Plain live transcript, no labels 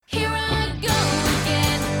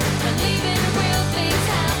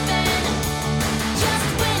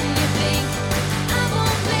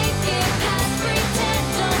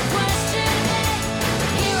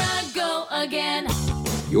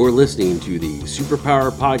You're listening to the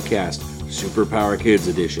Superpower Podcast, Superpower Kids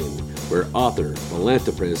Edition, where author,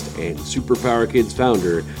 philanthropist, and Superpower Kids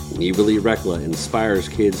founder Neva Lee Rekla inspires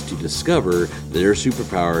kids to discover their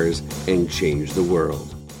superpowers and change the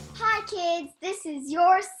world. Hi kids, this is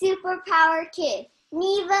your Superpower Kid,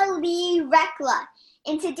 Neva Lee Rekla,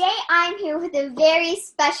 and today I'm here with a very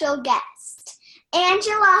special guest,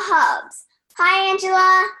 Angela Hubbs. Hi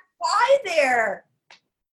Angela. Hi there.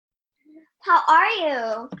 How are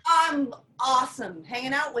you? I'm awesome.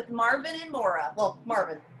 Hanging out with Marvin and Maura. Well,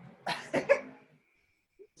 Marvin.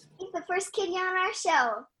 He's the first kitty on our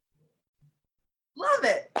show. Love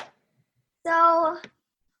it. So,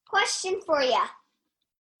 question for you.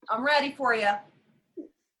 I'm ready for you.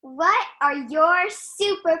 What are your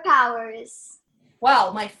superpowers?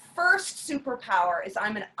 Well, my first superpower is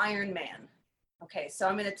I'm an Iron Man. Okay, so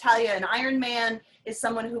I'm going to tell you an Iron Man is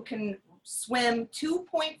someone who can swim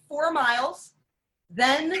 2.4 miles,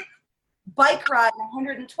 then bike ride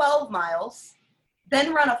 112 miles,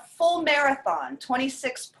 then run a full marathon,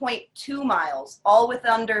 26.2 miles, all with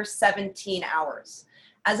under 17 hours.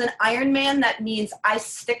 As an Ironman, that means I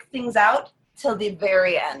stick things out till the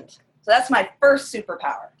very end. So that's my first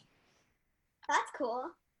superpower. That's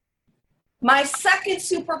cool. My second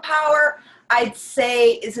superpower, I'd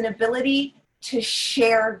say, is an ability to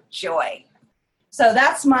share joy. So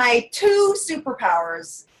that's my two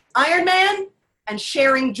superpowers, Iron Man and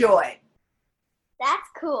sharing joy. That's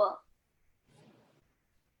cool.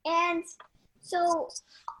 And so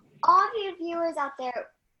all of you viewers out there,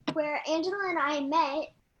 where Angela and I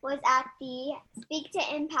met was at the Speak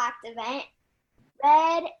to Impact event,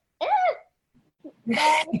 Red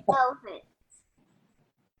Elephant.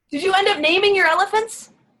 Did you end up naming your elephants?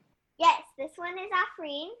 Yes, this one is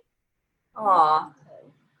Afreen. Aw.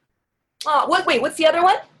 Oh, wait, what's the other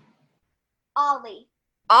one? Ollie.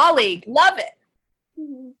 Ollie, love it.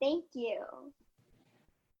 Thank you.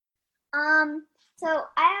 So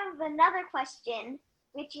I have another question,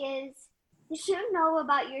 which is, did you know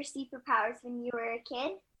about your superpowers when you were a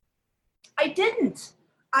kid? I didn't.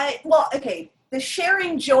 The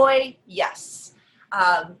sharing joy, yes.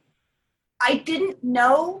 I didn't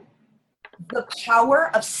know the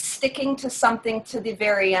power of sticking to something to the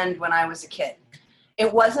very end when I was a kid.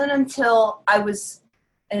 It wasn't until I was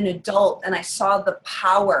an adult and I saw the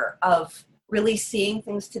power of really seeing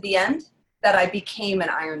things to the end that I became an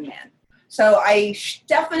Iron Man. So I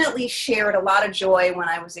definitely shared a lot of joy when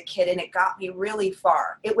I was a kid, and it got me really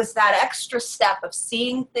far. It was that extra step of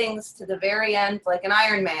seeing things to the very end like an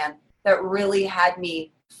Iron Man that really had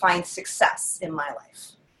me find success in my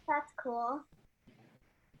life. That's cool.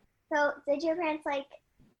 So did your parents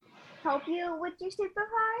help you with your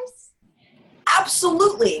superpowers?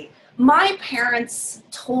 Absolutely. My parents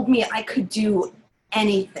told me I could do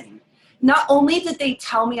anything. Not only did they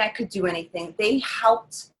tell me I could do anything, they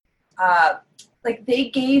helped, they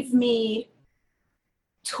gave me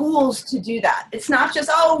tools to do that. It's not just,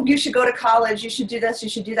 oh, you should go to college, you should do this, you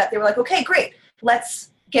should do that. They were like, okay, great,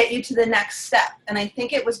 let's get you to the next step. And I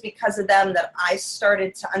think it was because of them that I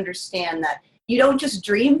started to understand that you don't just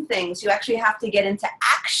dream things, you actually have to get into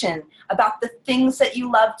action about the things that you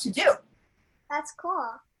love to do. That's cool.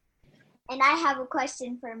 And I have a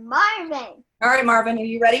question for Marvin. All right, Marvin, are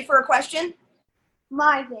you ready for a question?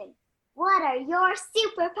 Marvin, what are your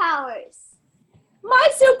superpowers? My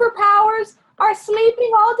superpowers are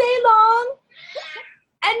sleeping all day long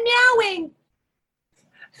and meowing.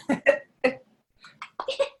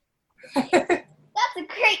 That's a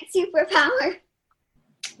great superpower.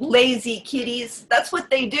 Lazy kitties, that's what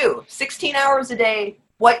they do. 16 hours a day,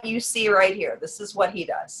 what you see right here. This is what he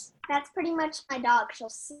does. That's pretty much my dog. She'll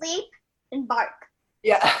sleep and bark.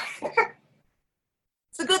 Yeah.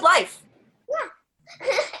 It's a good life. Yeah.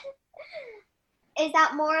 Is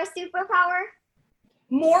that Maura's superpower?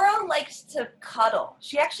 Maura likes to cuddle.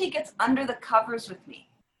 She actually gets under the covers with me.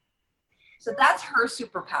 So that's her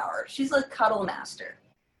superpower. She's a cuddle master.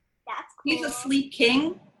 That's cool. He's a sleep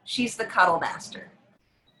king. She's the cuddle master.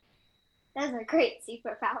 Those are great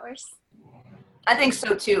superpowers. I think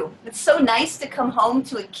so too. It's so nice to come home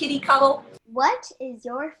to a kitty cuddle. What is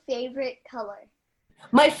your favorite color?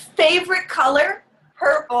 My favorite color?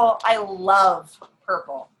 Purple. I love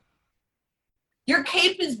purple. Your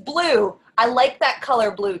cape is blue. I like that color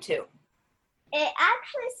blue too. It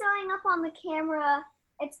actually showing up on the camera.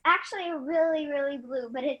 It's actually really, really blue,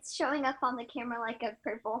 but it's showing up on the camera like a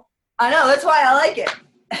purple. I know, that's why I like it.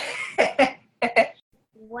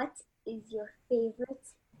 What is your favorite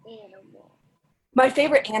animal? My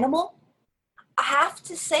favorite animal? I have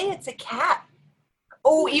to say it's a cat.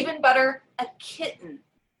 Oh, even better, a kitten.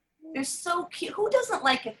 They're so cute. Who doesn't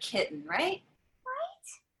like a kitten, right? Right?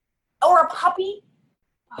 a puppy?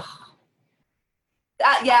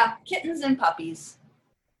 Yeah, kittens and puppies.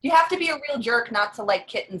 You have to be a real jerk not to like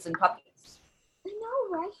kittens and puppies. I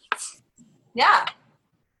know, right? Yeah.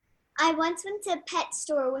 I once went to a pet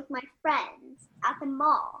store with my friends at the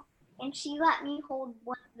mall, and she let me hold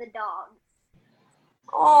one of the dogs.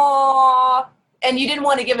 Aww. And you didn't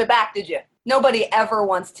want to give it back, did you? Nobody ever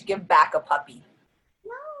wants to give back a puppy.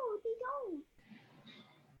 No, they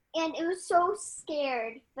don't. And it was so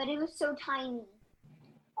scared, but it was so tiny.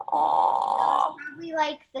 It Aww. was probably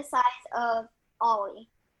like the size of Ollie.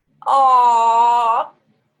 Aww.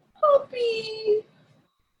 Puppy.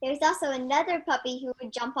 There's also another puppy who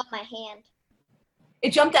would jump on my hand.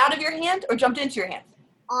 It jumped out of your hand or jumped into your hand?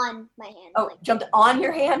 On my hand. Oh, like, jumped on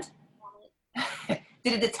your hand? on it.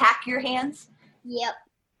 Did it attack your hands? Yep.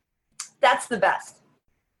 That's the best.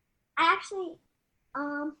 I actually,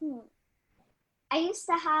 I used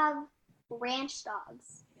to have ranch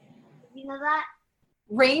dogs. You know that?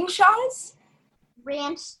 Range shaws?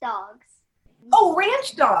 Ranch dogs. Oh,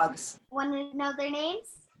 ranch dogs. Want to know their names?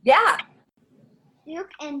 Yeah.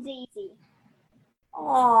 Duke and Daisy.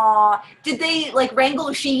 Aw. Did they like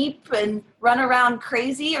wrangle sheep and run around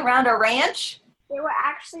crazy around a ranch? They were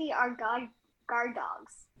actually our guard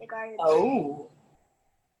dogs. They guarded. Oh.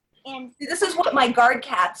 And See, this is what my guard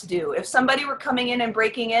cats do. If somebody were coming in and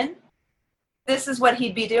breaking in, this is what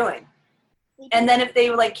he'd be doing. And then if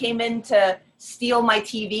they like came in to steal my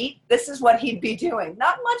TV, this is what he'd be doing.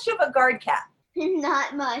 Not much of a guard cat.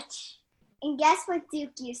 not much. And guess what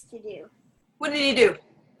Duke used to do? What did he do?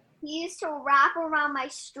 He used to wrap around my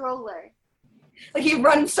stroller. Like he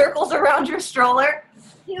run circles around your stroller?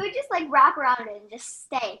 He would just like wrap around it and just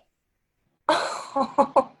stay.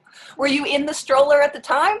 Were you in the stroller at the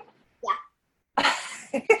time? Yeah.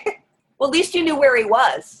 Well, at least you knew where he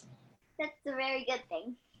was. That's a very good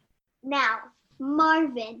thing. Now,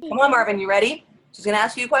 Marvin. Come on, Marvin, you ready? She's going to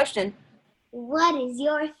ask you a question. What is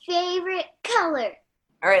your favorite color?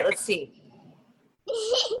 All right, let's see.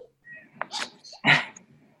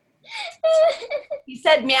 He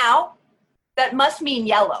said meow. That must mean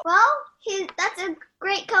yellow. Well, that's a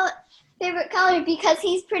great favorite color because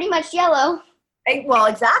he's pretty much yellow. Well,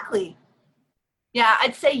 exactly. Yeah,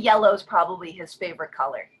 I'd say yellow's probably his favorite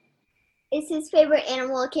color. Is his favorite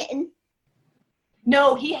animal a kitten?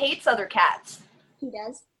 No, he hates other cats. He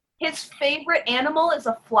does. His favorite animal is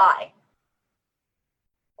a fly.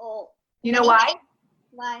 Oh. You know why?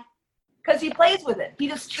 Why? Because he plays with it. He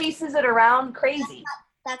just chases it around crazy.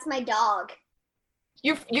 That's my dog.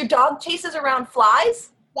 Your dog chases around flies?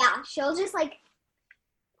 Yeah, she'll just like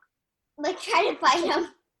try to fight him.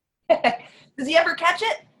 Does he ever catch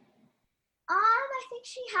it? I think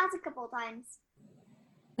she has a couple times.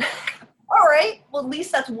 All right. Well, at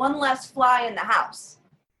least that's one less fly in the house.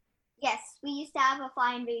 Yes, we used to have a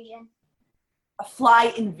fly invasion. A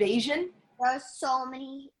fly invasion? There were so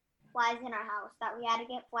many flies in our house that we had to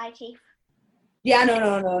get fly chief. Yeah,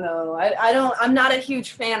 no. I'm not a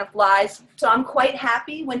huge fan of flies, so I'm quite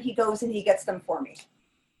happy when he goes and he gets them for me.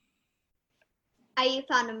 Are you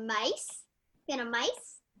fond of mice? Fan of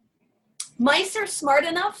mice? Mice are smart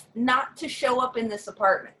enough not to show up in this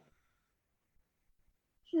apartment.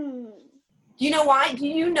 Do you know why? Do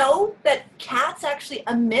you know that cats actually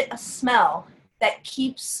emit a smell that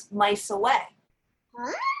keeps mice away?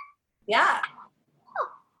 Huh? Yeah.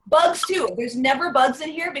 Bugs too. There's never bugs in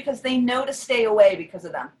here because they know to stay away because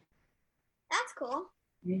of them. That's cool.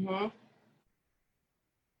 Mm-hmm.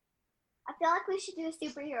 I feel like we should do a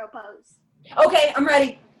superhero pose. Okay, I'm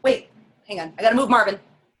ready. Wait, hang on. I gotta move Marvin.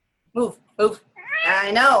 Move.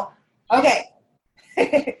 I know. Okay.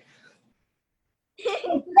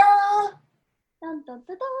 Dun, dun,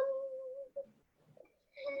 dun, dun.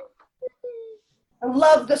 I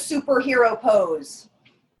love the superhero pose.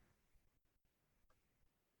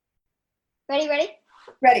 Ready?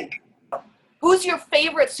 Ready. Who's your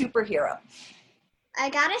favorite superhero? I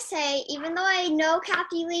gotta say, even though I know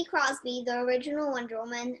Kathy Lee Crosby, the original Wonder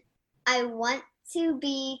Woman, I want to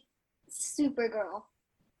be Supergirl.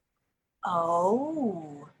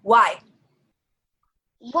 Oh. Why?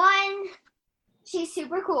 1, she's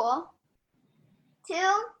super cool. 2,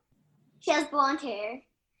 she has blonde hair.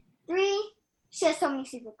 3, she has so many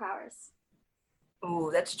superpowers.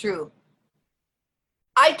 Ooh, that's true.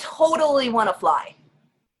 I totally want to fly.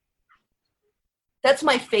 That's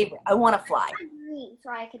my favorite. I want to fly. I've had dreams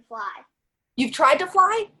where I could fly. You've tried to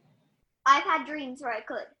fly? I've had dreams where I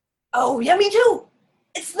could. Oh, yeah, me too.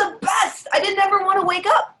 It's the best. I didn't ever want to wake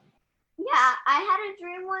up. Yeah, I had a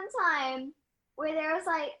dream one time where there was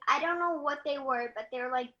like, I don't know what they were, but they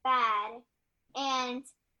were like bad. And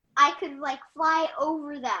I could like fly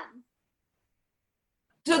over them.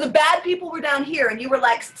 So the bad people were down here, and you were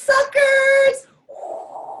like, suckers!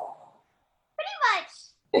 Pretty much.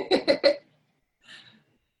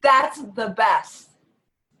 That's the best.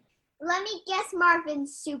 Let me guess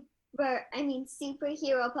Marvin's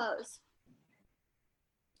superhero pose.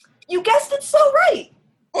 You guessed it so right.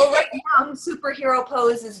 Well, right now, his superhero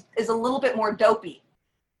pose is a little bit more dopey.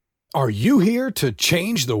 Are you here to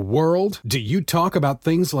change the world? Do you talk about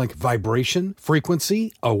things like vibration,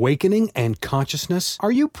 frequency, awakening, and consciousness? Are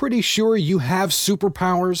you pretty sure you have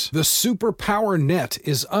superpowers? The Superpower Net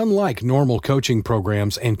is unlike normal coaching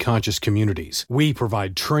programs and conscious communities. We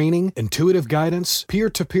provide training, intuitive guidance,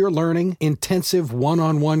 peer-to-peer learning, intensive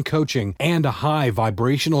one-on-one coaching, and a high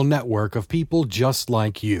vibrational network of people just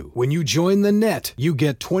like you. When you join the net, you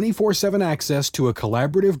get 24/7 access to a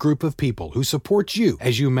collaborative group of people who support you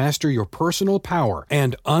as you master your personal power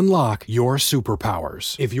and unlock your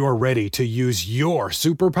superpowers. If you're ready to use your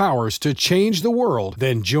superpowers to change the world,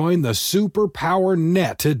 then join the Superpower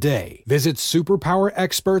Net today. Visit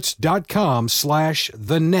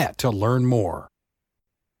superpowerexperts.com/thenet to learn more.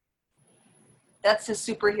 That's his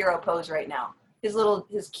superhero pose right now. His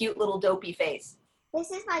cute little dopey face.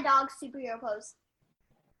 This is my dog's superhero pose.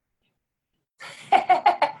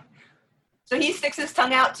 So he sticks his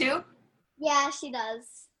tongue out too? Yeah, she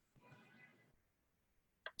does.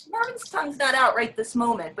 Marvin's tongue's not out right this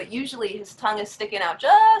moment, but usually his tongue is sticking out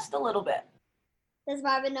just a little bit. Does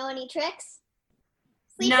Marvin know any tricks?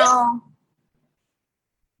 Sleeping?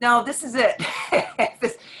 No, this is it.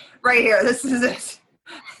 This right here, this is it.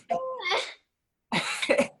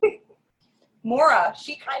 Mora,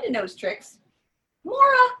 she kind of knows tricks.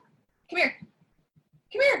 Mora, come here.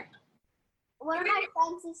 Come here. One of my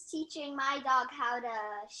friends is teaching my dog how to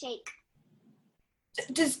shake.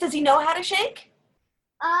 Does he know how to shake?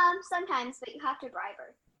 Sometimes, but you have to bribe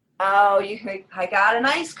her. Oh, I got an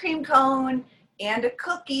ice cream cone and a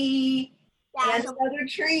cookie and another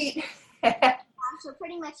treat. She'll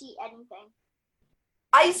pretty much eat anything.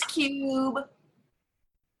 Ice cube.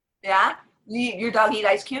 Yeah? Your dog eat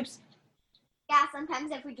ice cubes? Yeah,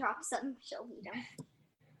 sometimes if we drop some, she'll eat them.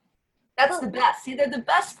 That's the best. See, they're the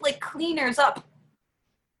best, like, cleaners up.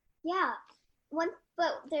 Yeah. But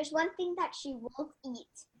there's one thing that she won't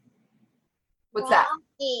eat. What's that?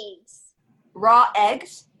 Eggs. Raw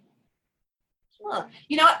eggs? Huh.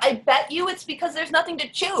 You know what? I bet you it's because there's nothing to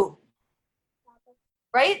chew.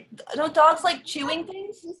 Right? Don't dogs like chewing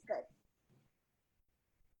things? Tastes good.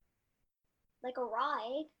 Like a raw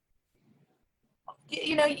egg.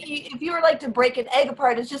 You know, if you were like to break an egg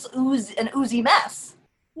apart, it's just an oozy mess.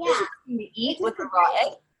 Yeah. There's nothing to eat with a raw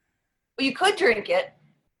egg. Well, you could drink it.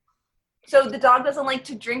 So the dog doesn't like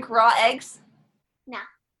to drink raw eggs? No.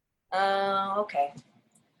 Okay.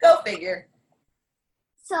 Go figure.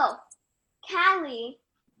 So, Callie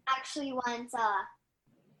actually once,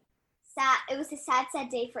 it was a sad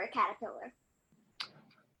day for a caterpillar.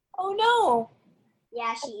 Oh, no.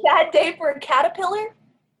 Yeah, A sad day for a caterpillar?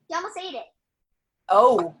 She almost ate it.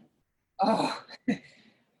 Oh.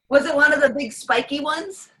 Was it one of the big spiky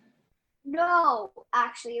ones? No,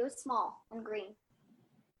 actually, it was small and green.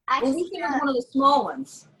 Well, we think it was one of the small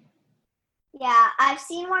ones. Yeah, I've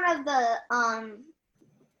seen one of the,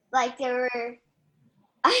 like they were,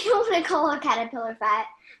 I don't want to call a caterpillar fat,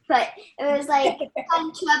 but it was like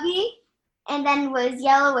kind of chubby and then was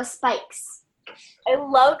yellow with spikes. I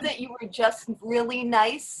love that you were just really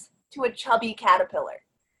nice to a chubby caterpillar.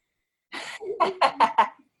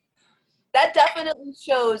 That definitely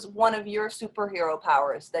shows one of your superhero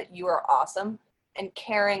powers, that you are awesome and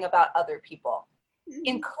caring about other people,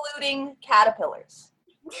 including caterpillars.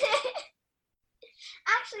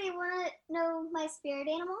 Actually, you want to know my spirit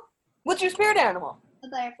animal? What's your spirit animal? A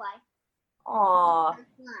butterfly. Aw,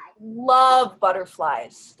 love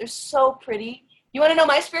butterflies. They're so pretty. You want to know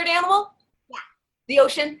my spirit animal? Yeah. The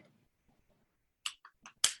ocean.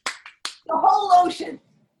 The whole ocean.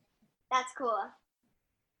 That's cool.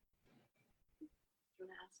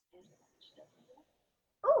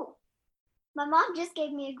 Ooh, my mom just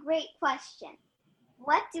gave me a great question.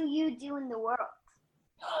 What do you do in the world?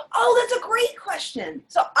 Oh, that's a great question.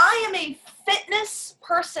 So I am a fitness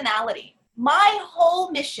personality. My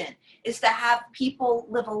whole mission is to have people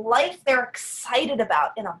live a life they're excited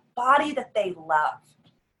about in a body that they love.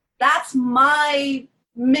 That's my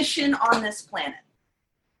mission on this planet.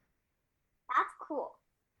 That's cool.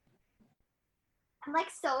 I'm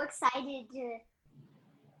like so excited to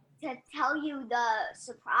tell you the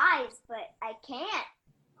surprise, but I can't.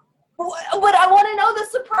 But I want to know the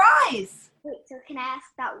surprise. Wait, so can I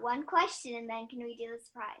ask that one question and then can we do the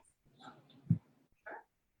surprise?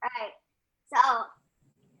 All right. So,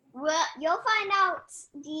 you'll find out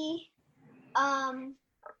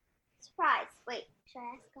surprise. Wait, should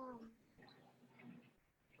I ask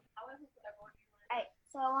Alright,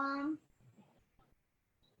 so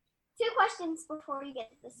 2 questions before we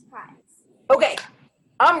get to the surprise. Okay,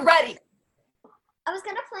 I'm ready. I was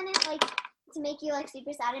gonna plan it like to make you like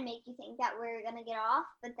super sad and make you think that we're gonna get off,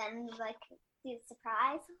 but then like do the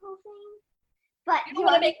surprise whole thing. But You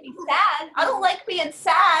want to make me sad? I don't like being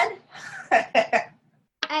sad.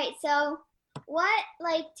 Alright, so what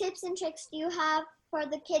like tips and tricks do you have for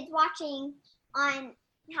the kids watching on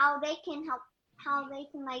how they can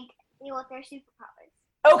like deal with their superpowers?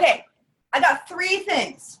 Okay, I got 3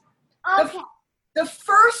 things. Okay. The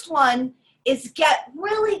first one is get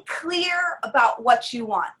really clear about what you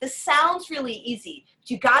want. This sounds really easy, but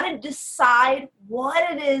you got to decide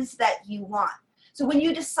what it is that you want. So when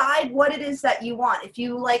you decide what it is that you want, if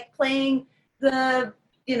you like playing the,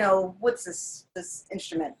 what's this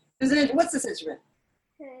instrument? What's this instrument?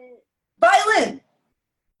 Violin.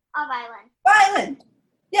 A violin. Violin.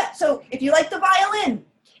 Yeah, so if you like the violin,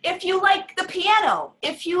 if you like the piano,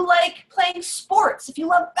 if you like playing sports, if you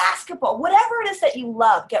love basketball, whatever it is that you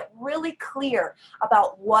love, get really clear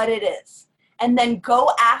about what it is. And then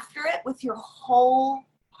go after it with your whole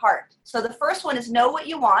heart. So the first one is know what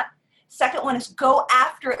you want. Second one is go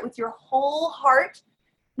after it with your whole heart.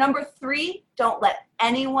 Number 3, don't let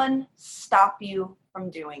anyone stop you from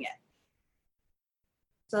doing it.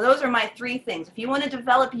 So those are my 3 things. If you want to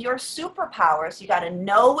develop your superpowers, you got to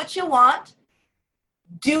know what you want,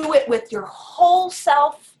 do it with your whole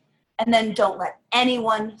self, and then don't let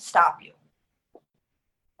anyone stop you.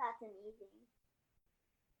 That's amazing.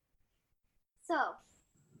 So,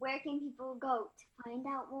 where can people go to find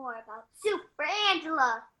out more about Super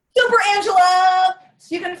Angela? Super Angela!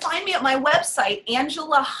 So you can find me at my website,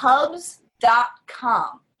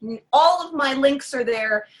 angelahubs.com. All of my links are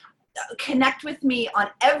there. Connect with me on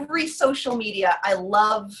every social media. I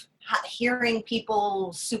love hearing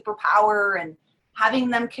people's superpower and having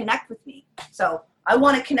them connect with me. So I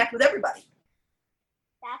want to connect with everybody.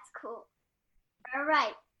 That's cool. All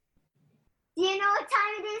right. Do you know what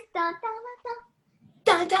time it is? Dun, dun, dun,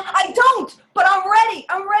 Dun, dun. I don't, but I'm ready.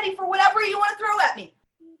 I'm ready for whatever you want to throw at me.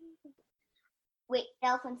 Wait, the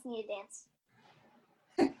elephants need to dance.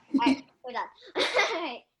 All right, we're done. All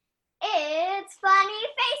right. It's funny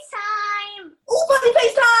face time. Oh, funny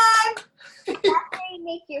face time! That's where you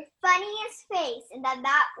make your funniest face, and then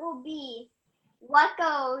that will be what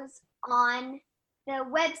goes on the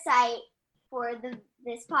website for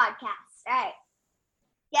this podcast. All right.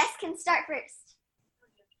 Guests can start first.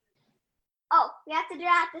 Oh, we have to do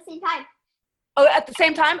that at the same time. Oh, at the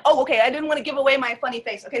same time? Oh, okay. I didn't want to give away my funny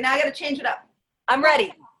face. Okay, now I got to change it up. I'm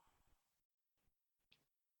ready.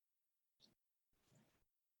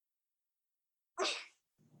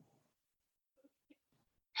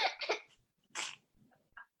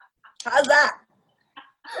 How's that?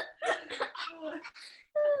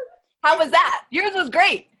 How was that? Yours was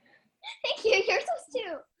great. Thank you. Yours was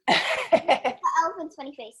too. The elephant's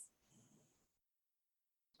funny face.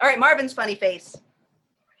 All right, Marvin's funny face.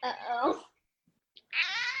 Uh-oh.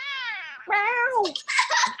 Nice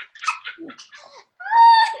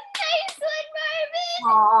one, Marvin.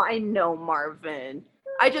 Oh, I know, Marvin.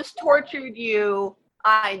 I just tortured you.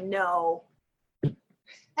 I know. All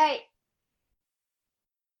right.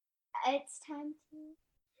 It's time to...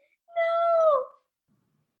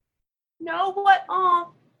 No, what?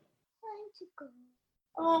 Oh, Time to go.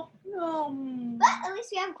 oh, no. But at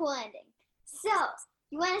least we have a cool ending. So,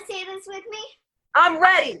 you want to say this with me? I'm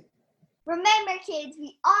ready. Remember, kids,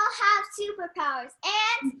 we all have superpowers,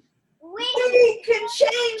 and We can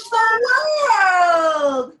change the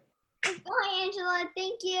world. Bye, Angela.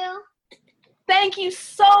 Thank you. Thank you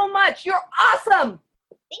so much. You're awesome.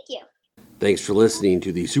 Thank you. Thanks for listening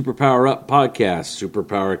to the Superpower Up Podcast,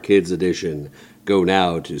 Superpower Kids Edition. Go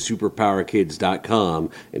now to superpowerkids.com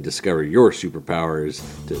and discover your superpowers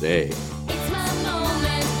today.